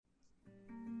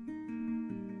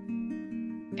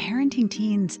Parenting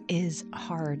teens is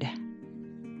hard.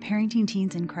 Parenting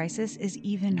teens in crisis is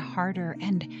even harder,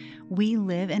 and we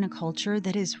live in a culture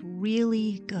that is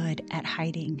really good at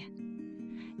hiding.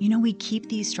 We keep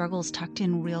these struggles tucked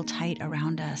in real tight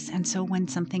around us, and so when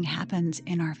something happens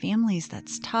in our families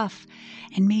that's tough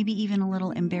and maybe even a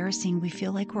little embarrassing, we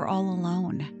feel like we're all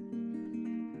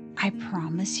alone. I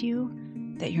promise you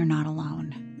that you're not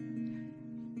alone.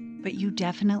 But you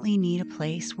definitely need a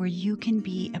place where you can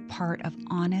be a part of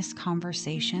honest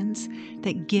conversations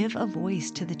that give a voice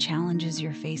to the challenges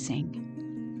you're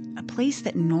facing. A place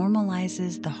that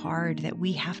normalizes the hard that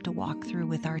we have to walk through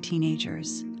with our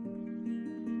teenagers.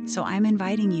 So I'm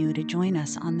inviting you to join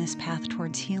us on this path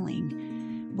towards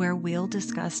healing, where we'll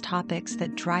discuss topics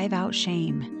that drive out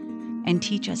shame and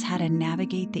teach us how to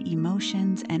navigate the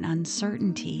emotions and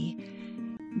uncertainty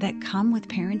that come with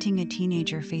parenting a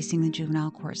teenager facing the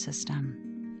juvenile court system.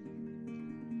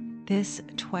 This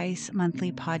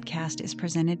twice-monthly podcast is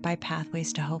presented by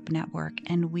Pathways to Hope Network,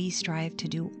 and we strive to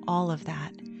do all of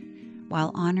that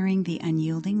while honoring the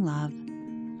unyielding love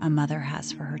a mother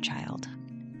has for her child.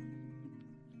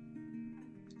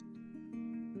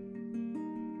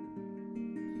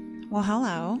 Well,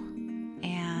 hello,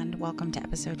 and welcome to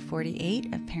episode 48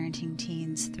 of Parenting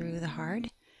Teens Through the Hard.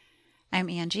 I'm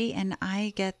Angie, and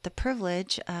I get the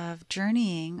privilege of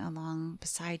journeying along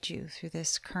beside you through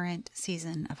this current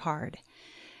season of hard.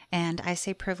 And I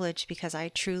say privilege because I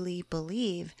truly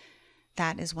believe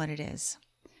that is what it is.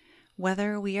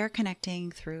 Whether we are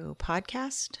connecting through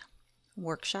podcast,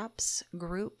 workshops,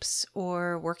 groups,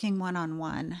 or working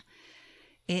one-on-one,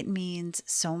 it means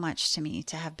so much to me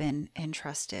to have been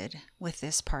entrusted with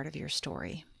this part of your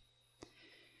story.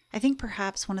 I think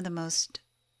perhaps one of the most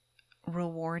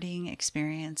rewarding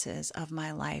experiences of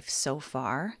my life so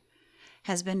far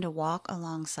has been to walk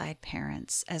alongside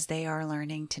parents as they are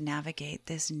learning to navigate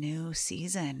this new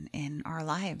season in our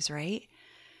lives, right?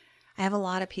 I have a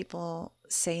lot of people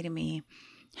say to me,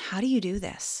 how do you do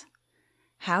this?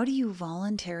 How do you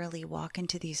voluntarily walk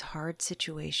into these hard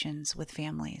situations with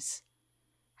families?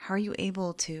 How are you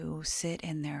able to sit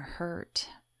in their hurt,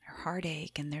 their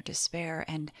heartache, and their despair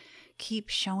and keep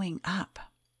showing up?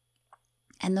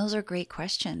 And those are great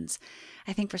questions.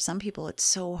 I think for some people, it's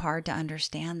so hard to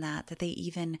understand that they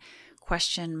even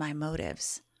question my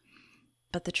motives.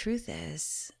 But the truth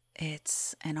is,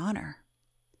 it's an honor.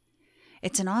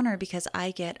 It's an honor because I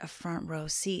get a front row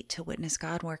seat to witness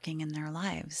God working in their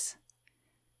lives.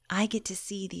 I get to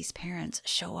see these parents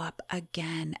show up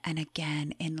again and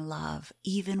again in love,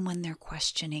 even when they're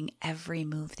questioning every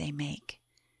move they make.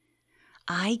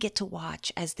 I get to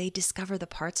watch as they discover the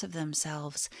parts of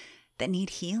themselves that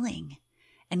need healing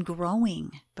and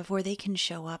growing before they can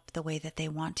show up the way that they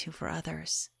want to for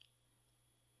others.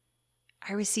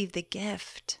 I receive the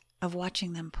gift of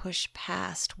watching them push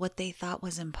past what they thought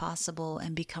was impossible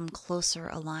and become closer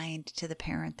aligned to the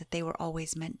parent that they were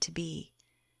always meant to be.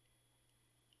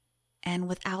 And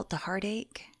without the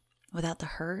heartache, without the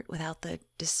hurt, without the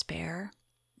despair,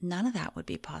 none of that would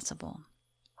be possible.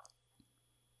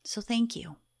 So thank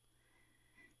you.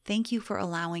 Thank you for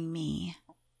allowing me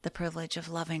the privilege of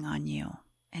loving on you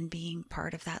and being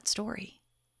part of that story.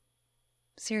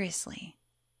 Seriously,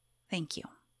 thank you.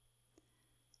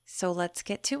 So let's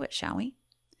get to it, shall we?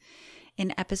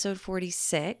 In episode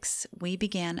 46, we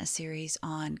began a series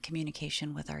on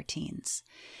communication with our teens.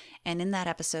 And in that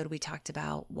episode, we talked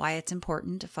about why it's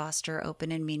important to foster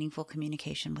open and meaningful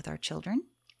communication with our children.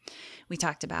 We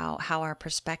talked about how our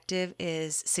perspective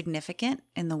is significant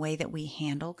in the way that we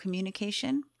handle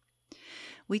communication.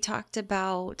 We talked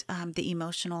about the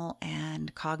emotional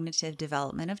and cognitive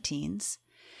development of teens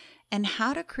and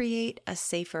how to create a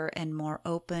safer and more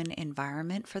open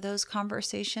environment for those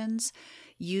conversations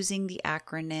using the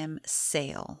acronym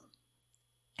SAIL.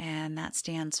 And that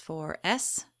stands for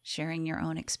S, sharing your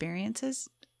own experiences,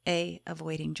 A,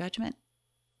 avoiding judgment,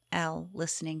 L,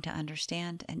 listening to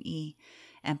understand, and E,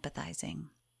 empathizing.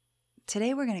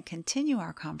 Today we're going to continue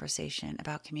our conversation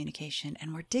about communication,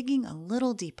 and we're digging a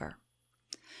little deeper.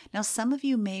 Now, some of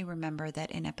you may remember that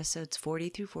in episodes 40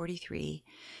 through 43,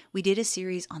 we did a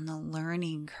series on the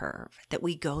learning curve that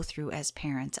we go through as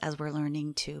parents as we're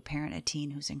learning to parent a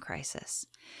teen who's in crisis.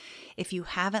 If you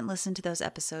haven't listened to those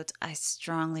episodes, I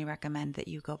strongly recommend that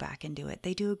you go back and do it.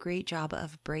 They do a great job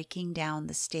of breaking down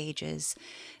the stages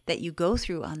that you go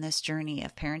through on this journey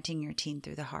of parenting your teen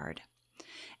through the hard.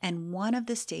 And one of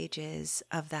the stages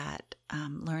of that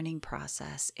learning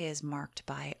process is marked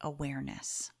by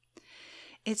awareness.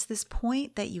 It's this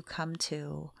point that you come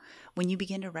to when you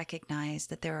begin to recognize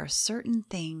that there are certain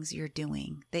things you're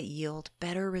doing that yield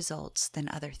better results than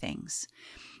other things,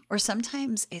 Or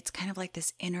sometimes it's kind of like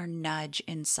this inner nudge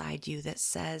inside you that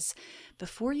says,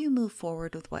 before you move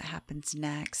forward with what happens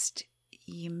next,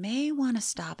 you may want to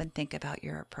stop and think about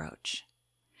your approach.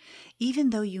 Even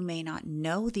though you may not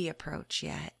know the approach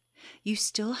yet, you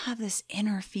still have this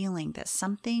inner feeling that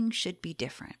something should be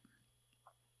different.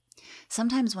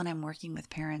 Sometimes when I'm working with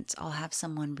parents, I'll have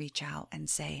someone reach out and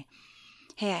say,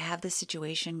 hey, I have this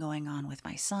situation going on with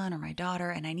my son or my daughter,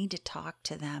 and I need to talk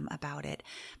to them about it,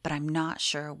 but I'm not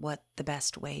sure what the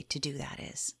best way to do that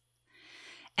is.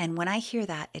 And when I hear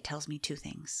that, it tells me two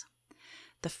things.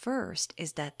 The first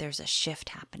is that there's a shift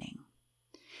happening.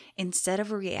 Instead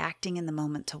of reacting in the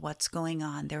moment to what's going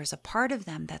on, there is a part of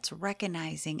them that's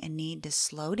recognizing a need to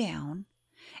slow down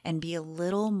and be a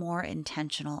little more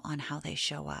intentional on how they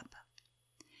show up.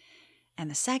 And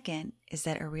the second is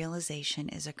that a realization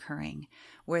is occurring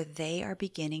where they are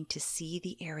beginning to see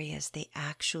the areas they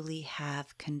actually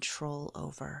have control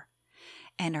over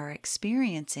and are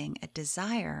experiencing a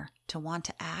desire to want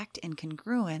to act in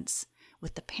congruence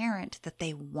with the parent that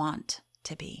they want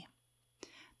to be.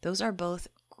 Those are both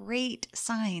great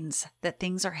signs that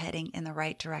things are heading in the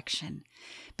right direction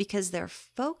because their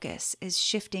focus is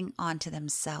shifting onto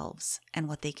themselves and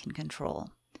what they can control.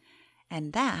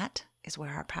 And that is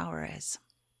where our power is.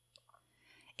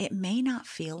 It may not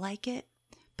feel like it,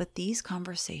 but these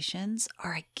conversations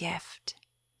are a gift.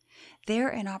 They're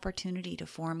an opportunity to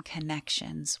form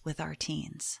connections with our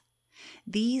teens.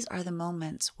 These are the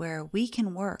moments where we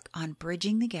can work on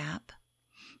bridging the gap,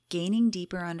 gaining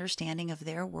deeper understanding of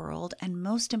their world, and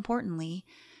most importantly,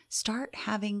 start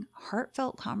having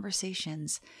heartfelt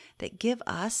conversations that give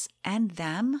us and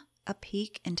them a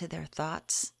peek into their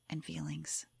thoughts and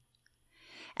feelings.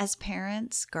 As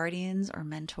parents, guardians, or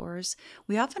mentors,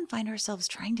 we often find ourselves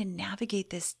trying to navigate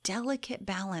this delicate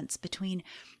balance between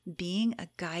being a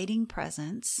guiding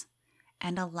presence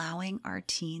and allowing our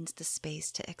teens the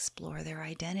space to explore their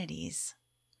identities.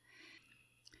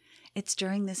 It's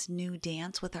during this new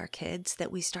dance with our kids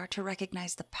that we start to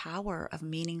recognize the power of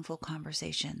meaningful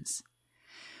conversations.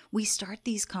 We start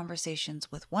these conversations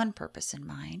with one purpose in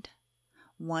mind,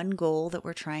 one goal that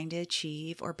we're trying to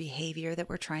achieve or behavior that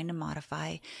we're trying to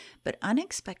modify, but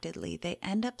unexpectedly they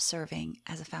end up serving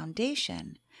as a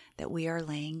foundation that we are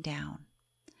laying down.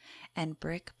 And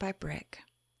brick by brick,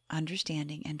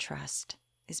 understanding and trust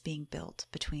is being built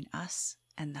between us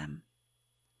and them.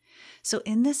 So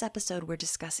in this episode, we're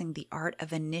discussing the art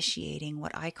of initiating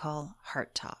what I call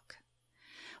heart talk.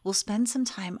 We'll spend some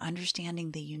time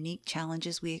understanding the unique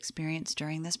challenges we experience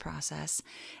during this process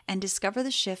and discover the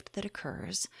shift that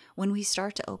occurs when we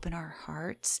start to open our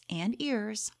hearts and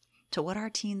ears to what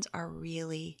our teens are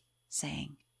really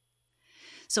saying.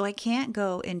 So I can't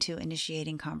go into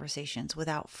initiating conversations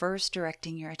without first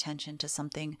directing your attention to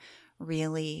something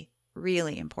really,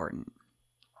 really important.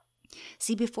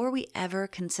 See, before we ever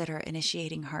consider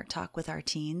initiating heart talk with our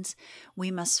teens,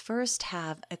 we must first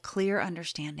have a clear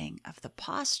understanding of the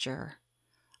posture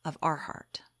of our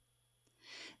heart.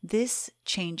 This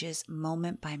changes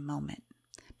moment by moment,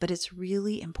 but it's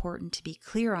really important to be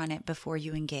clear on it before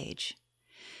you engage.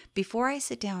 Before I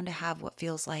sit down to have what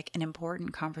feels like an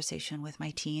important conversation with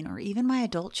my teen or even my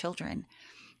adult children,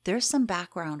 there's some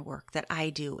background work that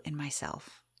I do in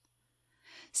myself.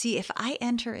 See, if I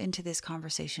enter into this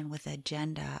conversation with an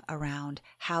agenda around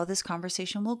how this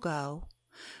conversation will go,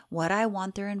 what I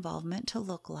want their involvement to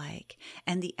look like,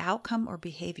 and the outcome or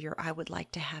behavior I would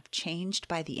like to have changed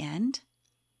by the end,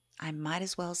 I might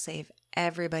as well save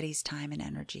everybody's time and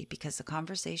energy because the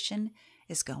conversation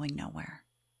is going nowhere.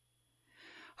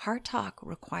 Heart talk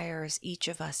requires each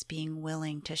of us being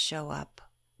willing to show up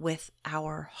with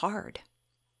our heart.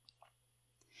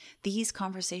 These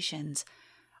conversations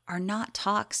are not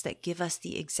talks that give us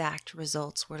the exact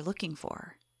results we're looking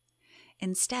for.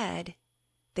 Instead,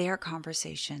 they are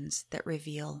conversations that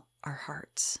reveal our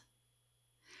hearts.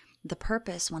 The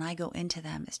purpose when I go into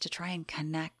them is to try and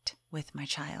connect with my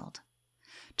child,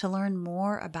 to learn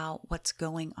more about what's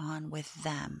going on with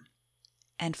them,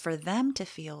 and for them to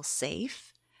feel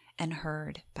safe and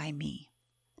heard by me.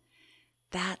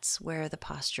 That's where the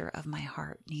posture of my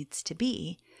heart needs to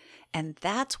be, and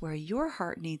that's where your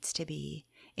heart needs to be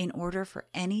in order for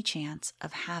any chance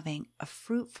of having a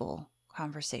fruitful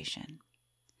conversation.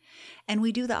 And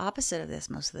we do the opposite of this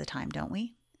most of the time, don't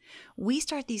we? We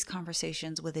start these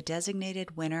conversations with a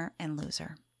designated winner and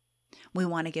loser. We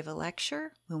want to give a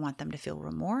lecture, we want them to feel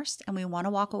remorse, and we want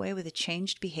to walk away with a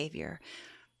changed behavior.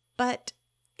 But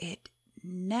it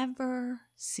never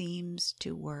seems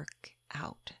to work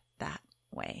out that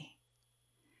way.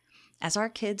 As our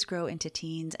kids grow into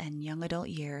teens and young adult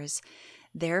years,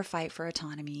 Their fight for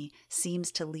autonomy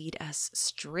seems to lead us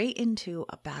straight into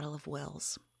a battle of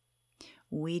wills.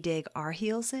 We dig our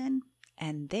heels in,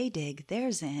 and they dig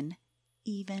theirs in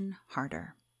even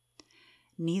harder.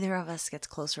 Neither of us gets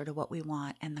closer to what we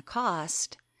want, and the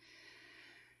cost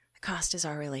is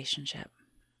our relationship.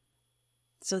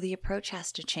 So the approach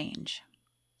has to change.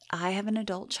 I have an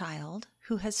adult child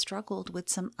who has struggled with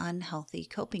some unhealthy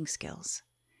coping skills.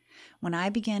 When I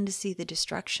began to see the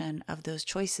destruction of those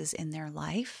choices in their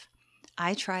life,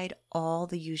 I tried all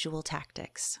the usual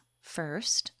tactics.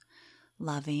 First,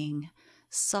 loving,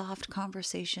 soft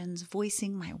conversations,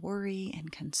 voicing my worry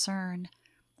and concern.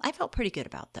 I felt pretty good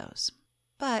about those.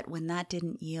 But when that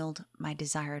didn't yield my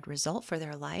desired result for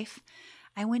their life,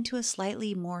 I went to a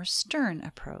slightly more stern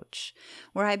approach,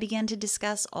 where I began to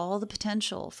discuss all the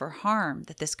potential for harm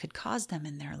that this could cause them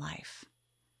in their life.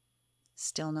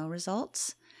 Still no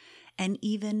results? And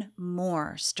even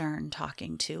more stern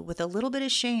talking to, with a little bit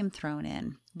of shame thrown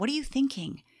in. What are you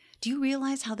thinking? Do you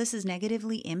realize how this is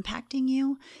negatively impacting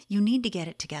you? You need to get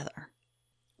it together.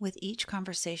 With each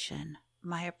conversation,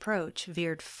 my approach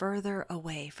veered further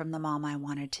away from the mom I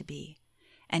wanted to be,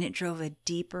 and it drove a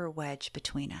deeper wedge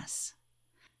between us.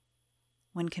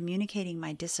 When communicating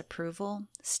my disapproval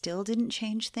still didn't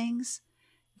change things,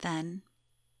 then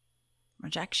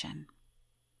rejection.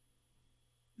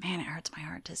 Man, it hurts my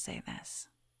heart to say this.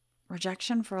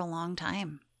 Rejection for a long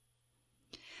time.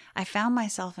 I found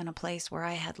myself in a place where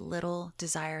I had little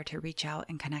desire to reach out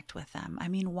and connect with them. I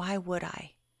mean, why would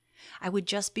I? I would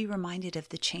just be reminded of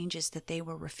the changes that they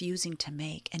were refusing to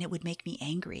make, and it would make me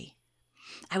angry.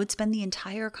 I would spend the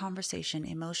entire conversation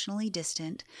emotionally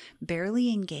distant,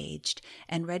 barely engaged,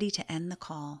 and ready to end the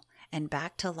call and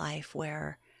back to life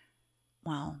where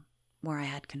I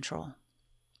had control.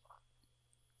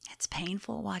 It's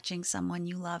painful watching someone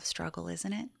you love struggle,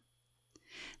 isn't it?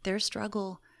 Their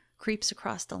struggle creeps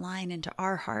across the line into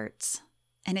our hearts,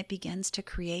 and it begins to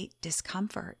create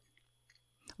discomfort.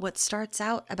 What starts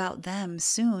out about them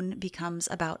soon becomes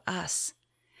about us.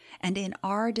 And in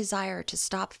our desire to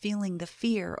stop feeling the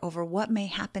fear over what may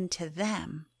happen to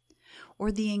them,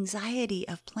 or the anxiety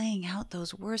of playing out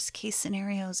those worst case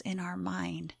scenarios in our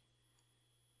mind,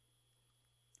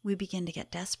 we begin to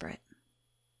get desperate.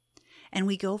 And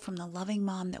we go from the loving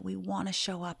mom that we want to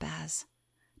show up as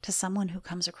to someone who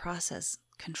comes across as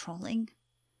controlling,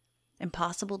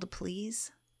 impossible to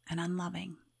please, and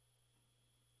unloving.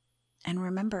 And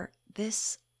remember,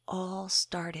 this all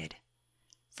started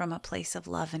from a place of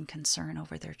love and concern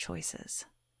over their choices.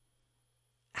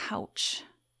 Ouch.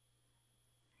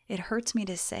 It hurts me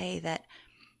to say that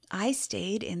I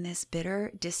stayed in this bitter,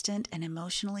 distant, and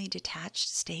emotionally detached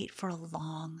state for a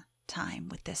long time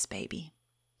with this baby.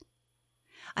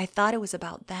 I thought it was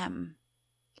about them,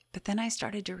 but then I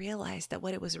started to realize that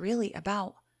what it was really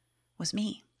about was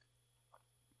me.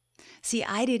 See,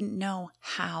 I didn't know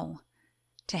how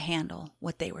to handle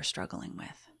what they were struggling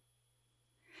with.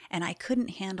 And I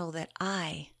couldn't handle that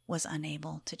I was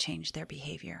unable to change their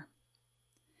behavior.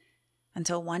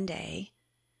 Until one day,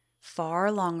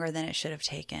 far longer than it should have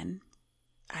taken,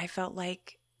 I felt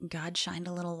like God shined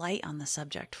a little light on the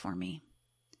subject for me.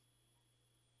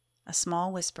 A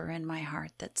small whisper in my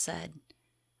heart that said,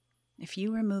 if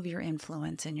you remove your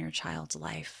influence in your child's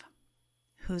life,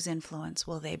 whose influence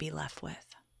will they be left with?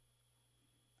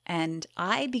 And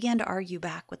I began to argue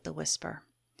back with the whisper,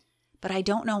 but I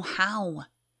don't know how.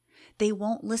 They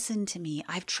won't listen to me.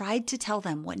 I've tried to tell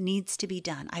them what needs to be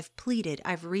done. I've pleaded,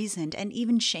 I've reasoned, and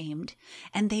even shamed,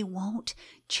 and they won't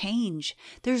change.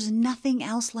 There's nothing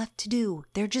else left to do.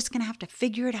 They're just going to have to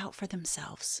figure it out for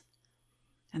themselves.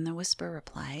 And the whisper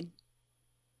replied,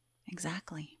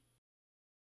 exactly.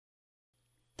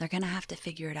 They're going to have to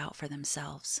figure it out for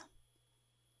themselves.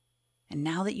 And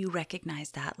now that you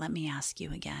recognize that, let me ask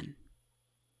you again.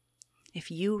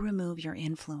 If you remove your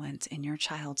influence in your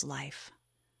child's life,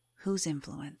 whose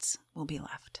influence will be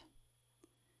left?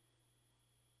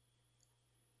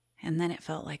 And then it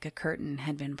felt like a curtain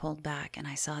had been pulled back and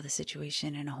I saw the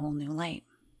situation in a whole new light.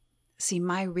 See,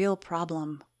 my real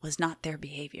problem was not their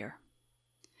behavior.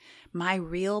 My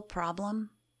real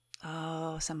problem,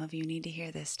 some of you need to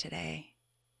hear this today.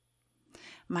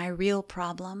 My real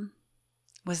problem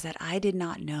was that I did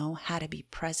not know how to be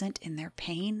present in their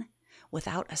pain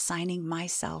without assigning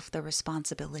myself the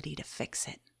responsibility to fix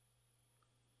it.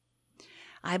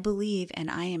 I believe, and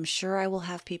I am sure I will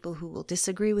have people who will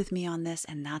disagree with me on this,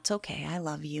 and that's okay. I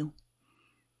love you.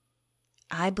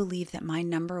 I believe that my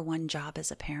number one job as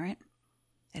a parent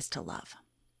is to love.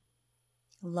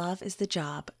 Love is the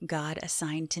job God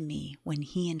assigned to me when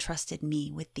He entrusted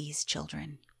me with these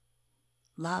children.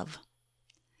 Love.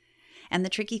 And the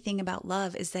tricky thing about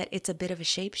love is that it's a bit of a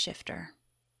shapeshifter.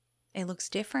 It looks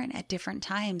different at different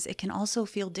times. It can also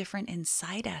feel different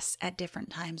inside us at different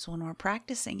times when we're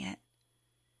practicing it.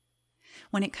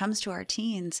 When it comes to our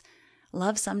teens,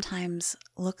 love sometimes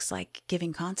looks like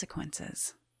giving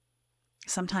consequences.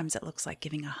 Sometimes it looks like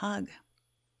giving a hug.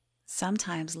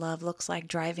 Sometimes love looks like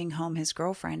driving home his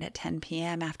girlfriend at 10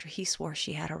 p.m. after he swore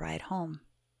she had a ride home.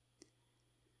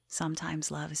 Sometimes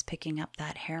love is picking up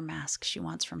that hair mask she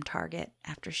wants from Target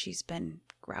after she's been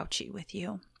grouchy with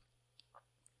you.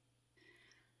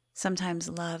 Sometimes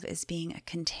love is being a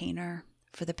container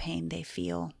for the pain they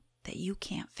feel that you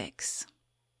can't fix.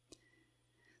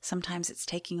 Sometimes it's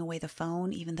taking away the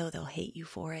phone even though they'll hate you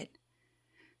for it.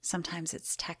 Sometimes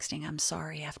it's texting, "I'm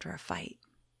sorry," after a fight.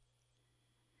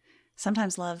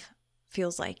 Sometimes love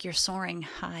feels like you're soaring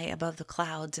high above the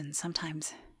clouds, and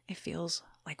sometimes it feels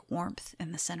like warmth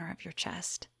in the center of your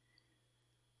chest.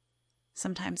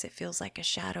 Sometimes it feels like a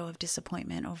shadow of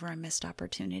disappointment over a missed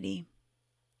opportunity.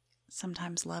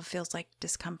 Sometimes love feels like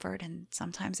discomfort, and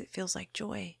sometimes it feels like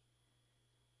joy.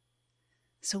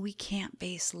 So we can't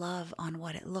base love on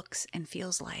what it looks and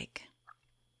feels like.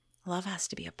 Love has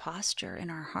to be a posture in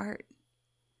our heart.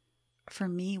 For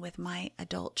me, with my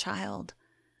adult child,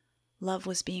 love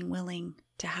was being willing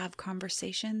to have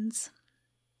conversations,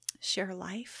 share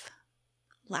life,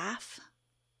 laugh,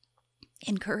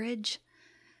 encourage,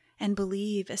 and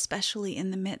believe, especially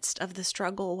in the midst of the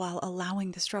struggle, while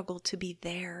allowing the struggle to be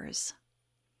theirs.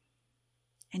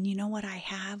 And you know what I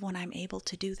have when I'm able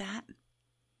to do that?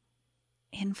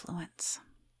 Influence.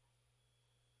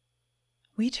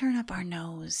 We turn up our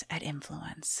nose at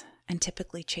influence and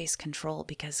typically chase control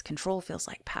because control feels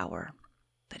like power.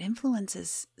 But influence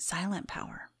is silent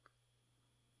power.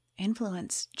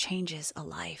 Influence changes a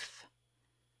life.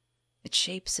 It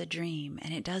shapes a dream,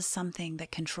 and it does something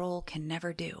that control can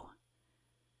never do.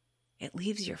 It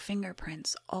leaves your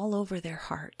fingerprints all over their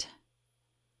heart.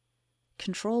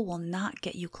 Control will not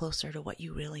get you closer to what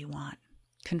you really want.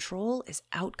 Control is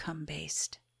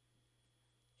outcome-based.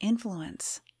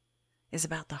 Influence is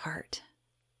about the heart.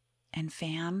 And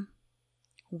fam,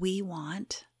 we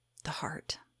want the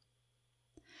heart.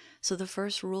 So the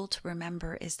first rule to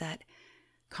remember is that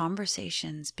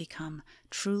conversations become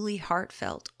truly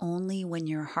heartfelt only when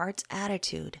your heart's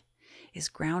attitude is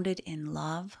grounded in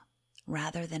love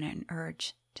rather than an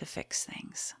urge to fix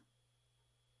things.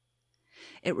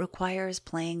 It requires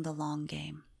playing the long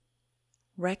game,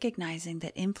 recognizing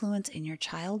that influence in your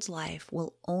child's life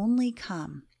will only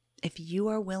come if you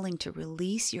are willing to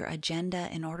release your agenda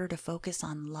in order to focus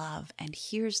on love. And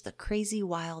here's the crazy,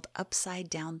 wild, upside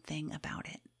down thing about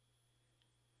it.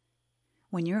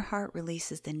 When your heart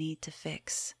releases the need to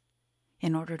fix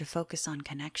in order to focus on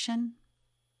connection,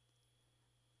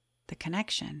 the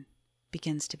connection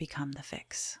begins to become the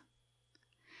fix.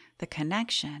 The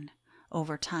connection,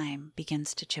 over time,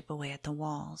 begins to chip away at the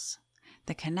walls.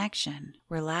 The connection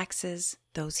relaxes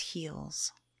those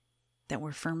heels that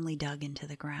were firmly dug into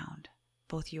the ground,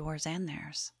 both yours and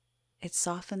theirs. It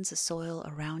softens the soil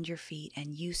around your feet,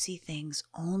 and you see things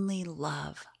only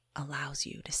love allows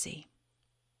you to see.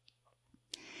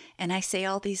 And I say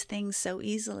all these things so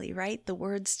easily, right? The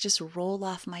words just roll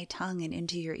off my tongue and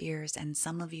into your ears, and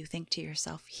some of you think to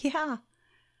yourself, yeah,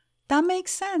 that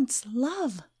makes sense.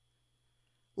 Love.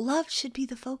 Love should be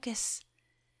the focus.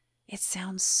 It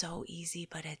sounds so easy,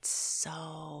 but it's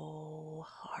so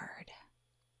hard.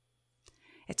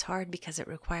 It's hard because it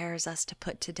requires us to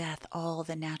put to death all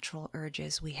the natural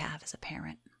urges we have as a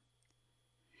parent.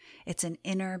 It's an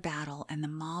inner battle, and the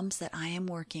moms that I am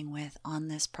working with on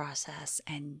this process,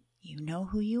 and you know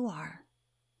who you are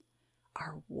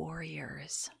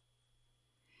warriors.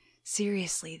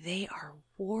 Seriously, they are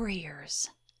warriors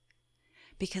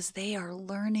because they are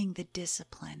learning the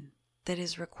discipline that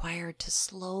is required to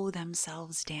slow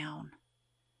themselves down,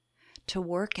 to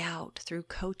work out through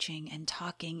coaching and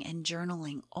talking and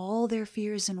journaling all their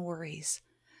fears and worries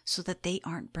so that they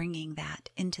aren't bringing that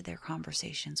into their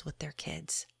conversations with their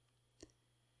kids.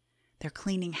 They're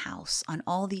cleaning house on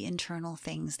all the internal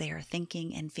things they are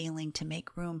thinking and feeling to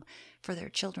make room for their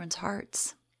children's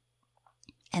hearts.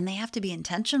 And they have to be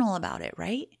intentional about it,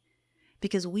 right?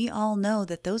 Because we all know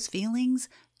that those feelings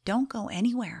don't go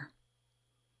anywhere.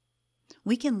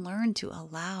 We can learn to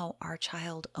allow our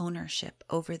child ownership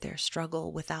over their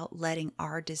struggle without letting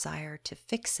our desire to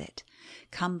fix it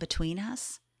come between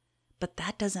us. But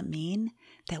that doesn't mean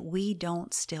that we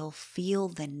don't still feel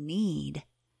the need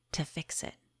to fix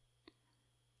it.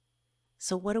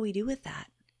 So what do we do with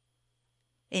that?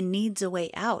 It needs a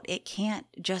way out. It can't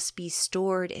just be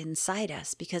stored inside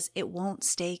us because it won't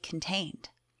stay contained.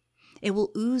 It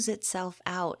will ooze itself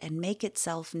out and make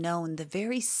itself known the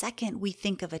very second we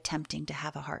think of attempting to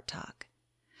have a heart talk.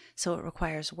 So it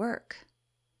requires work.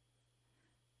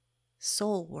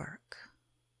 Soul work.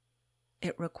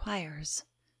 It requires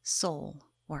soul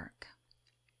work.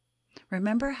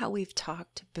 Remember how we've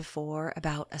talked before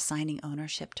about assigning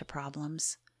ownership to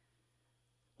problems?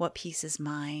 What piece is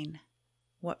mine?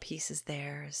 What piece is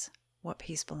theirs? What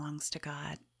piece belongs to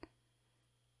God?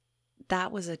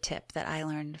 That was a tip that I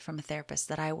learned from a therapist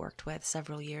that I worked with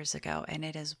several years ago, and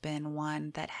it has been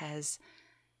one that has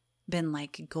been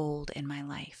like gold in my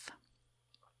life.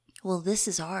 Well, this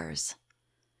is ours.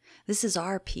 This is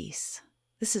our piece.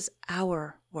 This is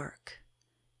our work.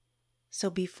 So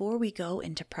before we go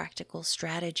into practical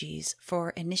strategies for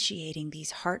initiating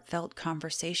these heartfelt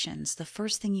conversations, the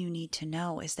first thing you need to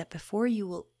know is that before you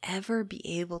will ever be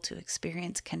able to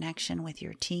experience connection with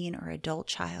your teen or adult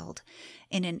child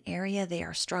in an area they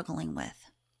are struggling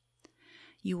with,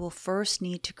 you will first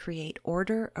need to create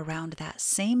order around that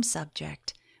same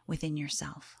subject within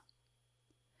yourself.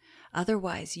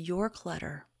 Otherwise, your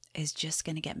clutter is just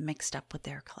going to get mixed up with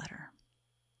their clutter.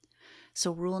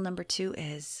 So rule number 2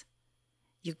 is,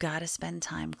 you got to spend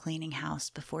time cleaning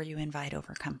house before you invite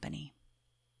over company.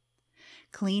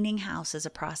 Cleaning house is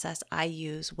a process I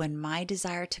use when my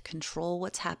desire to control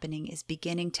what's happening is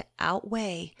beginning to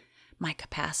outweigh my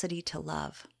capacity to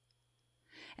love.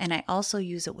 And I also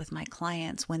use it with my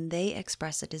clients when they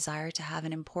express a desire to have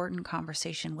an important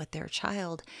conversation with their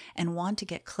child and want to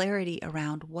get clarity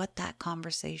around what that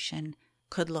conversation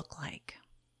could look like.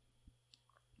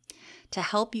 To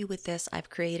help you with this, I've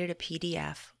created a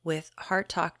PDF with Heart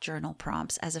Talk journal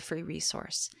prompts as a free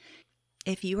resource.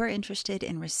 If you are interested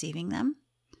in receiving them,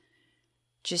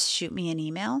 just shoot me an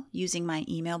email using my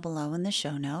email below in the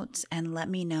show notes and let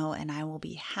me know, and I will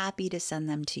be happy to send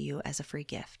them to you as a free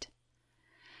gift.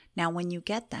 Now, when you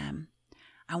get them,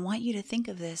 I want you to think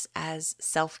of this as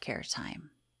self-care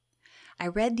time. I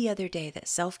read the other day that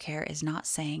self-care is not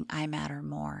saying I matter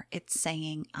more, it's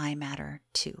saying I matter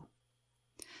too.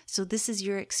 So this is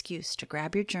your excuse to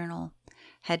grab your journal,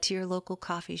 head to your local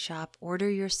coffee shop, order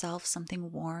yourself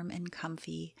something warm and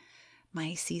comfy.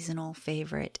 My seasonal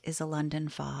favorite is a London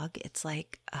Fog. It's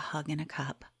like a hug in a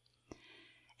cup.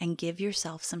 And give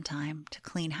yourself some time to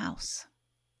clean house.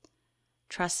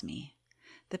 Trust me,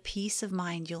 the peace of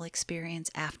mind you'll experience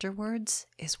afterwards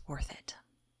is worth it.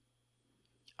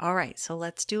 All right, so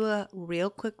let's do a real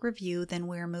quick review, then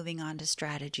we're moving on to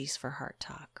strategies for heart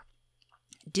talk.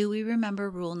 Do we remember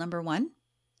rule number 1?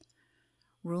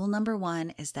 Rule number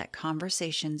 1 is that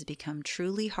conversations become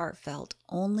truly heartfelt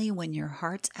only when your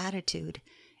heart's attitude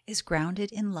is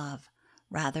grounded in love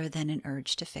rather than an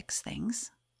urge to fix things.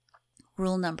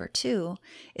 Rule number 2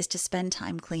 is to spend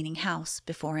time cleaning house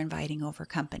before inviting over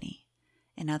company.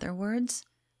 In other words,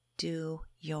 do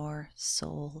your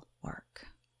soul work.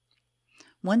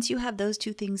 Once you have those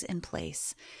 2 things in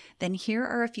place, then here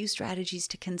are a few strategies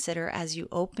to consider as you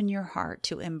open your heart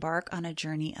to embark on a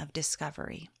journey of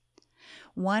discovery.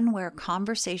 One where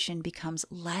conversation becomes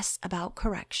less about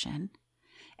correction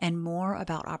and more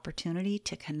about opportunity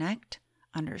to connect,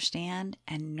 understand,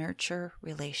 and nurture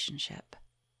relationship.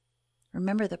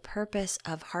 Remember, the purpose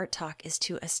of Heart Talk is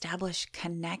to establish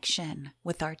connection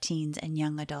with our teens and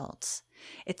young adults.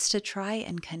 It's to try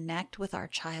and connect with our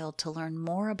child to learn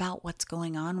more about what's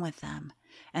going on with them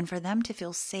and for them to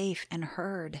feel safe and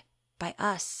heard by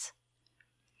us.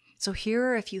 So here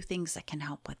are a few things that can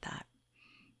help with that.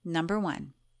 Number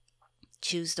 1,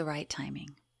 choose the right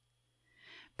timing.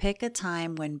 Pick a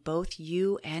time when both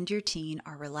you and your teen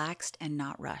are relaxed and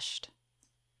not rushed.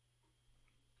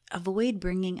 Avoid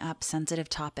bringing up sensitive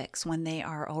topics when they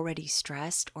are already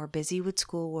stressed or busy with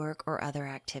schoolwork or other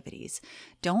activities.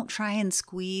 Don't try and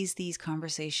squeeze these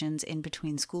conversations in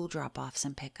between school drop-offs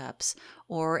and pickups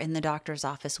or in the doctor's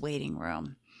office waiting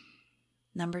room.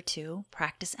 Number 2,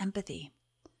 practice empathy.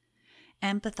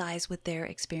 Empathize with their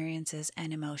experiences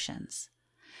and emotions.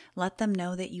 Let them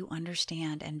know that you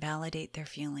understand and validate their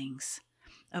feelings.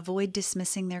 Avoid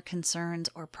dismissing their concerns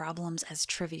or problems as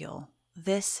trivial.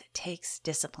 This takes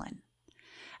discipline.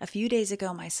 A few days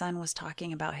ago, my son was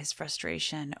talking about his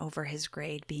frustration over his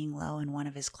grade being low in one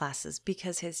of his classes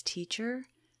because his teacher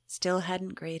still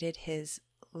hadn't graded his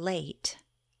late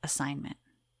assignment.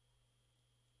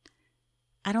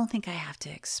 I don't think I have to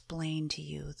explain to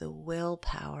you the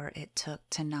willpower it took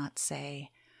to not say,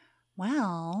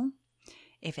 well,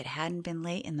 if it hadn't been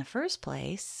late in the first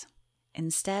place.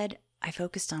 Instead, I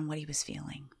focused on what he was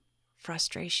feeling,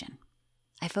 frustration.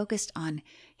 I focused on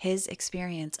his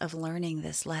experience of learning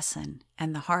this lesson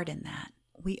and the heart in that.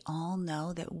 We all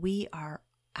know that we are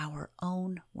our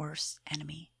own worst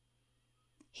enemy.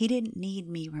 He didn't need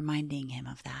me reminding him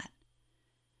of that.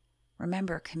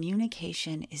 Remember,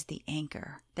 communication is the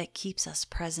anchor that keeps us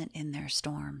present in their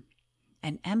storm,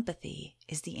 and empathy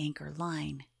is the anchor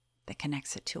line that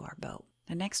connects it to our boat.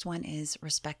 The next one is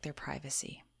respect their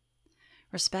privacy.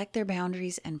 Respect their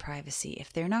boundaries and privacy.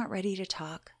 If they're not ready to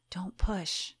talk, don't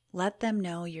push. Let them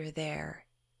know you're there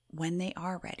when they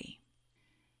are ready.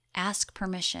 Ask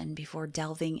permission before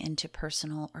delving into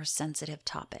personal or sensitive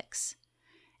topics.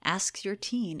 Ask your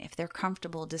teen if they're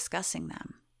comfortable discussing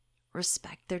them.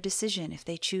 Respect their decision if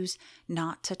they choose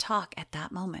not to talk at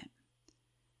that moment.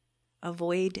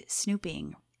 Avoid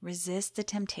snooping. Resist the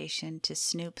temptation to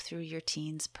snoop through your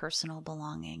teen's personal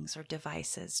belongings or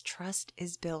devices. Trust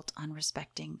is built on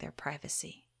respecting their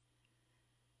privacy.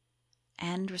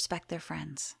 And respect their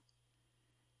friends.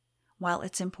 While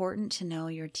it's important to know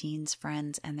your teen's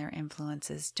friends and their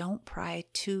influences, don't pry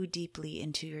too deeply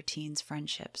into your teen's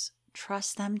friendships.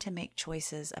 Trust them to make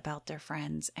choices about their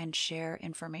friends and share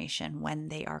information when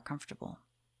they are comfortable.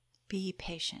 Be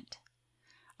patient.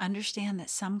 Understand that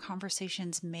some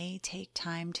conversations may take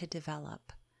time to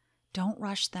develop. Don't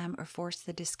rush them or force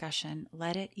the discussion.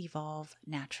 Let it evolve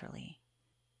naturally.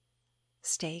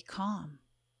 Stay calm.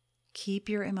 Keep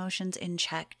your emotions in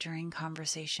check during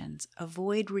conversations.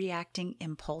 Avoid reacting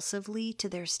impulsively to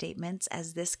their statements,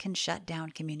 as this can shut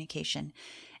down communication.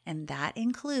 And that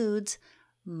includes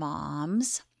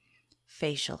Mom's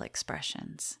facial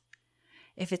expressions.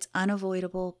 If it's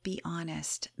unavoidable, be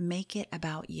honest. Make it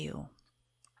about you.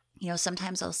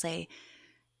 Sometimes I'll say,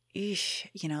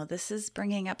 this is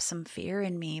bringing up some fear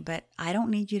in me, but I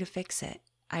don't need you to fix it.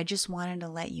 I just wanted to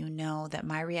let you know that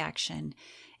my reaction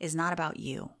is not about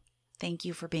you. Thank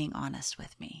you for being honest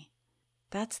with me.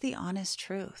 That's the honest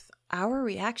truth. Our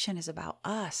reaction is about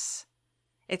us.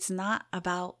 It's not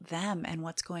about them and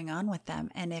what's going on with them.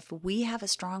 And if we have a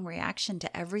strong reaction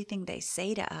to everything they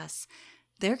say to us,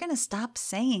 they're going to stop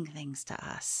saying things to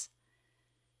us.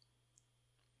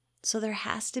 So there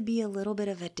has to be a little bit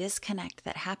of a disconnect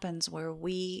that happens where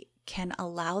we can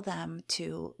allow them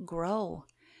to grow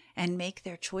and make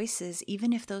their choices,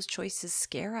 even if those choices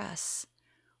scare us,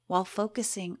 while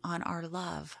focusing on our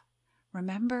love.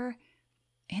 Remember,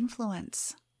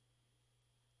 influence.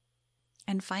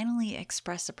 And finally,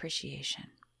 express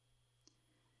appreciation.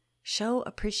 Show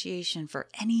appreciation for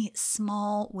any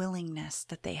small willingness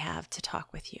that they have to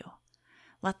talk with you.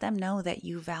 Let them know that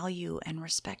you value and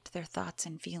respect their thoughts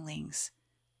and feelings.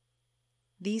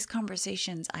 These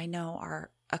conversations, I know, are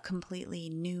a completely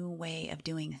new way of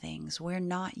doing things. We're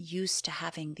not used to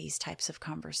having these types of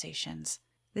conversations.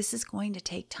 This is going to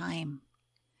take time.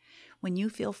 When you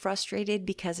feel frustrated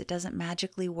because it doesn't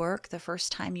magically work the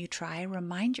first time you try,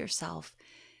 remind yourself,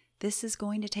 this is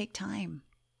going to take time.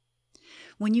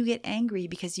 When you get angry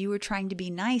because you were trying to be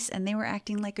nice and they were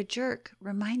acting like a jerk,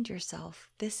 remind yourself,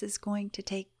 this is going to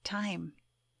take time.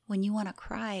 When you want to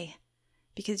cry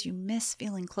because you miss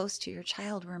feeling close to your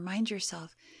child, remind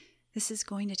yourself, this is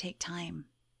going to take time.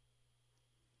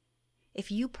 If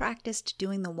you practiced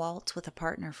doing the waltz with a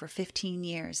partner for 15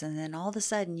 years and then all of a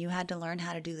sudden you had to learn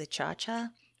how to do the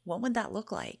cha-cha, what would that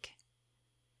look like?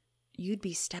 You'd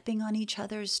be stepping on each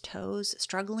other's toes,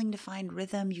 struggling to find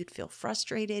rhythm. You'd feel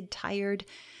frustrated, tired,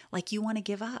 like you want to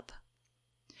give up.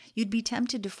 You'd be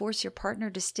tempted to force your partner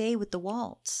to stay with the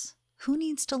waltz. Who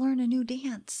needs to learn a new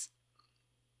dance?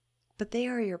 But they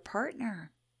are your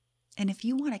partner. And if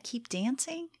you want to keep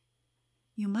dancing,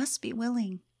 you must be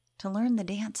willing to learn the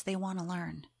dance they want to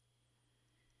learn.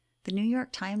 The New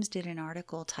York Times did an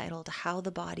article titled How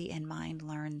the Body and Mind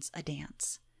Learns a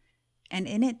Dance. And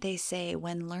in it they say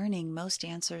when learning, most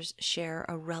dancers share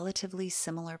a relatively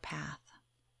similar path.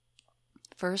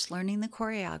 First learning the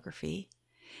choreography,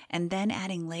 and then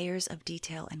adding layers of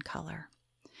detail and color.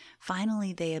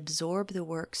 Finally, they absorb the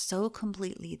work so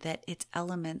completely that its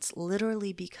elements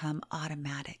literally become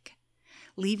automatic,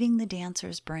 leaving the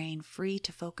dancer's brain free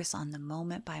to focus on the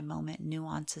moment-by-moment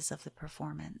nuances of the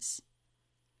performance.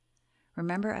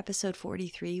 Remember episode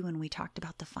 43 when we talked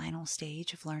about the final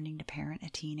stage of learning to parent a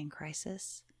teen in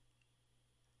crisis?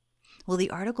 Well, the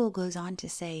article goes on to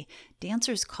say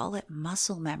dancers call it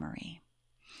muscle memory.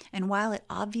 And while it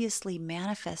obviously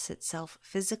manifests itself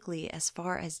physically as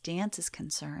far as dance is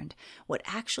concerned, what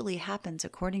actually happens,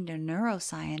 according to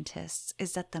neuroscientists,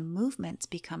 is that the movements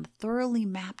become thoroughly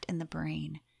mapped in the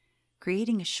brain,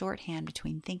 creating a shorthand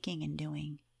between thinking and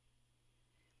doing.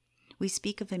 We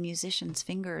speak of a musician's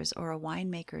fingers or a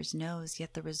winemaker's nose,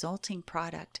 yet the resulting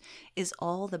product is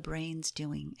all the brain's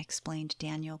doing, explained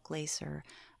Daniel Glaser,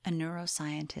 a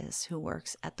neuroscientist who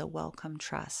works at the Wellcome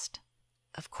Trust.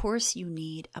 Of course you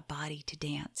need a body to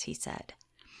dance, he said.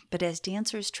 But as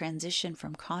dancers transition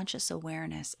from conscious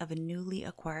awareness of a newly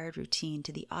acquired routine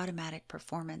to the automatic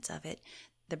performance of it,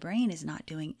 the brain is not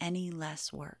doing any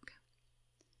less work.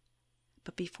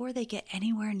 But before they get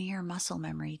anywhere near muscle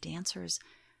memory, dancers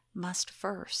must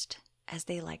first, as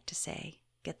they like to say,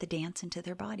 get the dance into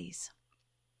their bodies.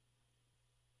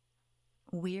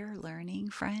 We're learning,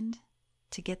 friend,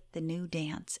 to get the new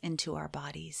dance into our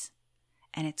bodies,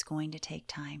 and it's going to take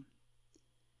time.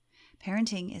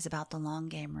 Parenting is about the long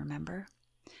game, remember?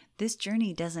 This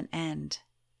journey doesn't end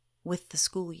with the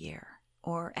school year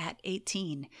or at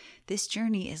 18. This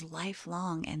journey is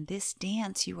lifelong, and this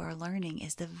dance you are learning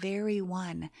is the very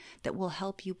one that will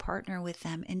help you partner with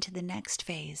them into the next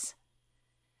phase.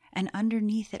 And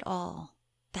underneath it all,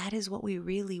 that is what we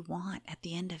really want at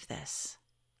the end of this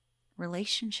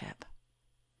relationship.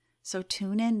 So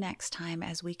tune in next time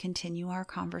as we continue our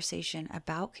conversation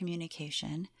about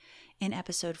communication in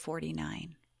episode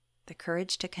 49, The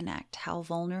Courage to Connect, How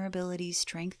Vulnerability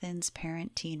Strengthens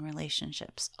Parent-Teen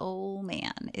Relationships. Oh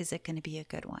man, is it going to be a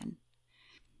good one.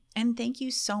 And thank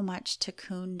you so much to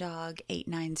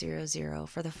CoonDog8900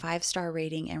 for the 5-star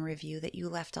rating and review that you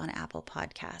left on Apple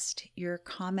Podcast. Your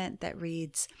comment that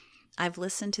reads, "I've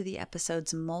listened to the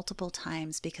episodes multiple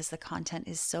times because the content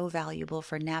is so valuable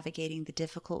for navigating the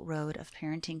difficult road of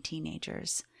parenting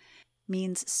teenagers,"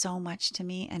 means so much to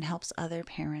me and helps other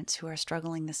parents who are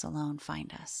struggling this alone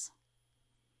find us.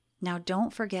 Now,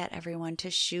 don't forget, everyone,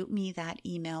 to shoot me that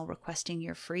email requesting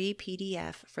your free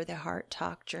PDF for the Heart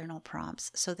Talk journal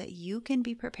prompts so that you can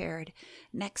be prepared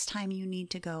next time you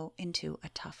need to go into a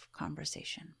tough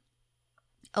conversation.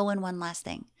 Oh, and one last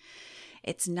thing.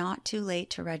 It's not too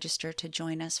late to register to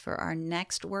join us for our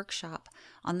next workshop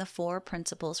on the 4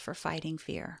 principles for fighting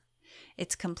fear.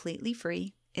 It's completely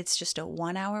free. It's just a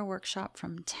 1-hour workshop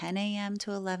from 10 a.m.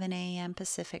 to 11 a.m.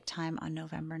 Pacific time on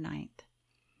November 9th.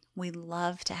 We'd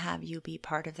love to have you be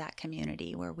part of that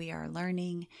community where we are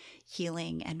learning,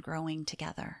 healing, and growing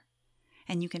together.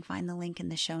 And you can find the link in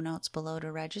the show notes below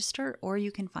to register, or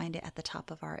you can find it at the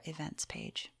top of our events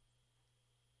page.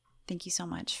 Thank you so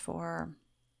much for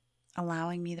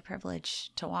allowing me the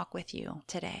privilege to walk with you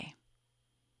today.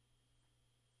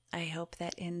 I hope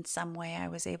that in some way I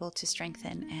was able to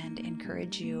strengthen and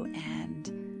encourage you,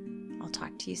 and I'll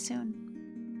talk to you soon.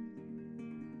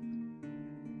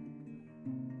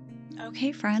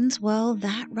 Okay, friends, well,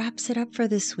 that wraps it up for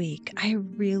this week. I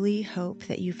really hope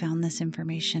that you found this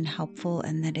information helpful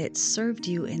and that it served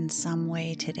you in some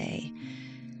way today.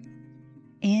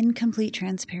 In complete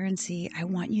transparency, I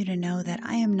want you to know that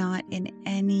I am not in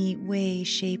any way,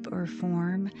 shape, or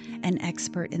form an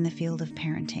expert in the field of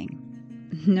parenting.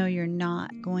 No, you're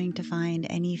not going to find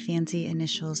any fancy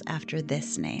initials after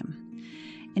this name.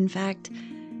 In fact,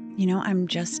 I'm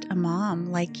just a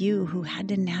mom like you who had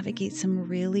to navigate some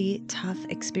really tough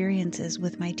experiences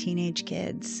with my teenage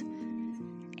kids.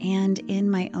 And in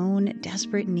my own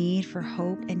desperate need for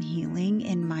hope and healing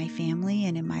in my family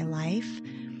and in my life,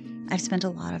 I've spent a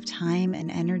lot of time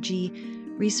and energy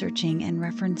researching and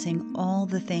referencing all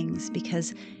the things,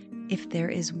 because if there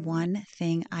is one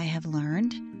thing I have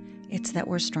learned, it's that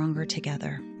we're stronger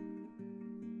together.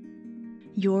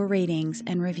 Your ratings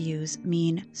and reviews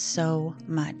mean so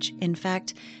much. In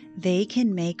fact, they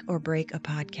can make or break a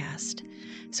podcast.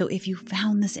 So if you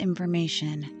found this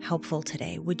information helpful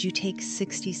today, would you take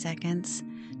 60 seconds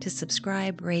to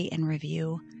subscribe, rate, and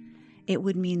review? It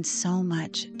would mean so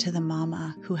much to the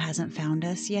mama who hasn't found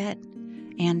us yet,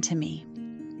 and to me.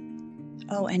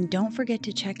 Oh, and don't forget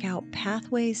to check out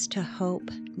Pathways to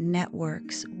Hope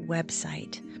Network's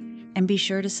website. And be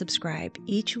sure to subscribe.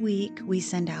 Each week, we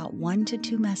send out 1 to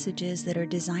 2 messages that are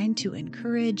designed to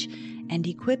encourage and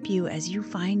equip you as you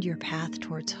find your path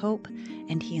towards hope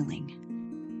and healing.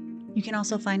 You can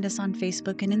also find us on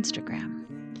Facebook and Instagram.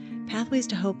 Pathways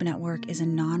to Hope Network is a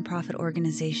nonprofit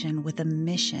organization with a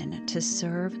mission to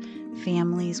serve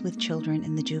families with children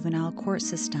in the juvenile court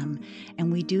system,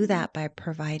 and we do that by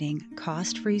providing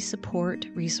cost-free support,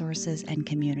 resources, and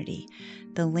community.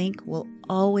 The link will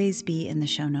always be in the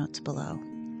show notes below.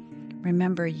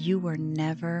 Remember, you were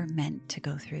never meant to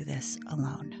go through this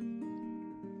alone.